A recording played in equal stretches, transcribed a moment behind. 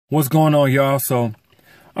What's going on, y'all? So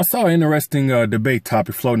I saw an interesting debate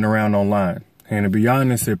topic floating around online. And to be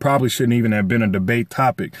honest, it probably shouldn't even have been a debate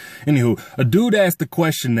topic. Anywho, a dude asked the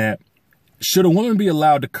question that, should a woman be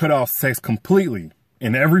allowed to cut off sex completely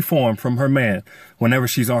in every form from her man whenever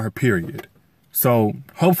she's on her period? So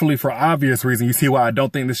hopefully for obvious reason, you see why I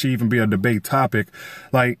don't think this should even be a debate topic.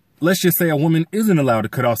 Like, let's just say a woman isn't allowed to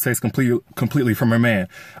cut off sex completely from her man.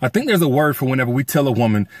 I think there's a word for whenever we tell a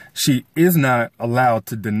woman she is not allowed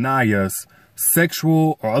to deny us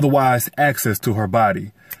sexual or otherwise access to her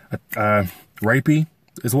body. Rapey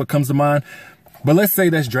is what comes to mind. But let's say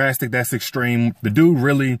that's drastic, that's extreme. The dude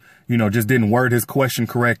really, just didn't word his question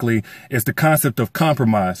correctly. It's the concept of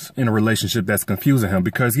compromise in a relationship that's confusing him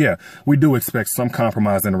because, yeah, we do expect some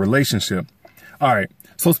compromise in a relationship. All right.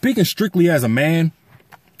 So speaking strictly as a man,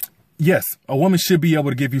 yes, a woman should be able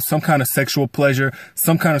to give you some kind of sexual pleasure,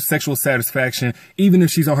 some kind of sexual satisfaction, even if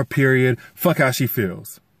she's on her period. Fuck how she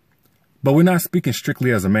feels. But we're not speaking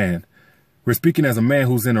strictly as a man. We're speaking as a man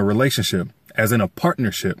who's in a relationship, as in a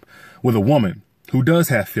partnership with a woman who does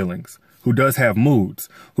have feelings, who does have moods,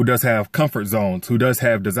 who does have comfort zones, who does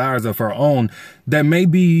have desires of her own that may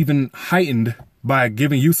be even heightened by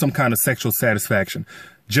giving you some kind of sexual satisfaction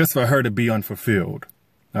just for her to be unfulfilled.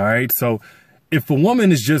 All right. So if a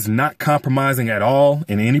woman is just not compromising at all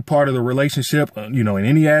in any part of the relationship, in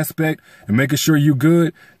any aspect and making sure you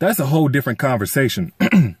good, that's a whole different conversation.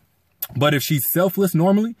 But if she's selfless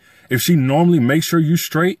normally, if she normally makes sure you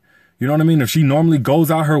straight, you know what I mean? If she normally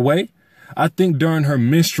goes out her way, I think during her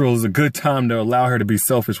menstrual is a good time to allow her to be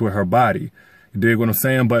selfish with her body. You dig what I'm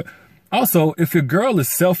saying? But also, if your girl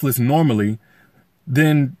is selfless normally,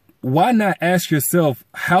 then why not ask yourself,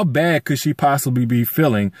 how bad could she possibly be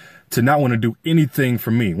feeling to not want to do anything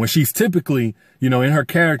for me when she's typically, in her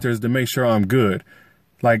characters to make sure I'm good?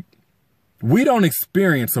 Like, we don't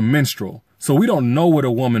experience a menstrual, so we don't know what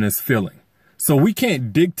a woman is feeling. So we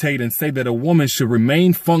can't dictate and say that a woman should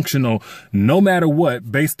remain functional no matter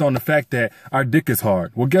what based on the fact that our dick is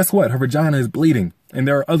hard. Well, guess what? Her vagina is bleeding and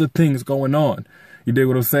there are other things going on. You dig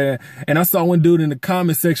what I'm saying? And I saw one dude in the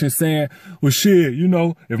comment section saying, well, shit,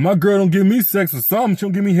 if my girl don't give me sex or something,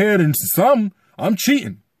 she'll give me head and something, I'm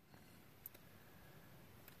cheating.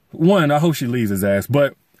 One, I hope she leaves his ass.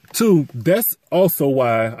 But two, that's also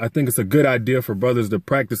why I think it's a good idea for brothers to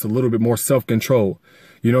practice a little bit more self-control.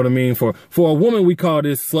 You know what I mean? For a woman, we call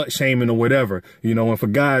this slut shaming or whatever. And for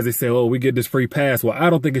guys, they say, oh, we get this free pass. Well,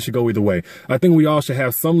 I don't think it should go either way. I think we all should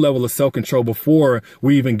have some level of self-control before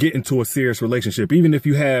we even get into a serious relationship. Even if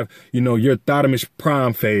you have, your thottomish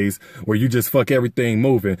prime phase where you just fuck everything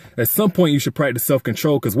moving. At some point, you should practice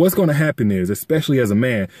self-control because what's going to happen is, especially as a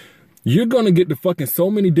man, you're going to get to fucking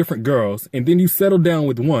so many different girls and then you settle down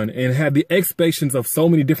with one and have the expectations of so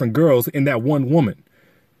many different girls in that one woman.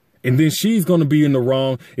 And then she's going to be in the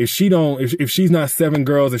wrong if she's not 7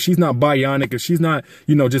 girls, if she's not bionic, if she's not,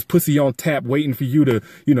 just pussy on tap waiting for you to,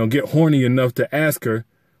 get horny enough to ask her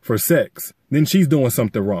for sex. Then she's doing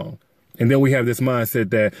something wrong. And then we have this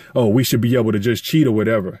mindset that, oh, we should be able to just cheat or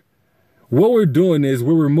whatever. What we're doing is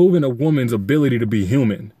we're removing a woman's ability to be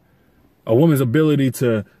human. A woman's ability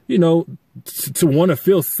to, to want to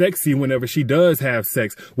feel sexy whenever she does have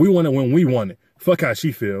sex. We want it when we want it. Fuck how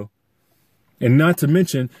she feel. And not to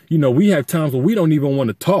mention, we have times where we don't even want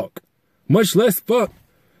to talk, much less fuck.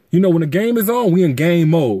 When the game is on, we in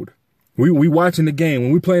game mode. We watching the game.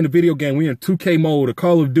 When we playing the video game, we in 2K mode or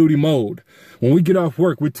Call of Duty mode. When we get off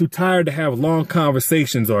work, we're too tired to have long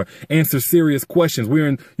conversations or answer serious questions. We're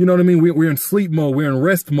in, We're in sleep mode. We're in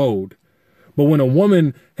rest mode. But when a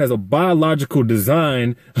woman has a biological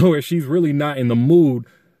design where she's really not in the mood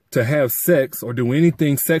to have sex or do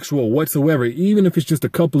anything sexual whatsoever, even if it's just a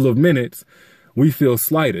couple of minutes, we feel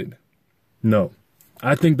slighted. No,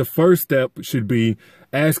 I think the first step should be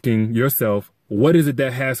asking yourself, what is it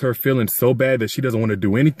that has her feeling so bad that she doesn't want to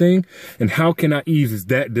do anything? And how can I ease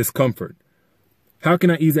that discomfort? How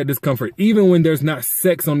can I ease that discomfort even when there's not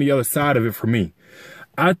sex on the other side of it for me?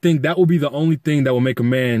 I think that will be the only thing that will make a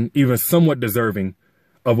man even somewhat deserving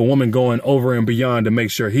of a woman going over and beyond to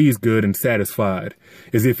make sure he's good and satisfied,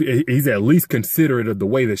 is if he's at least considerate of the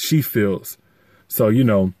way that she feels. So,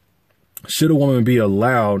 should a woman be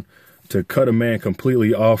allowed to cut a man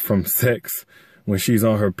completely off from sex when she's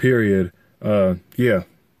on her period? Yeah,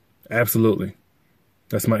 absolutely.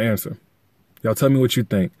 That's my answer. Y'all tell me what you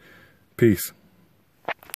think. Peace.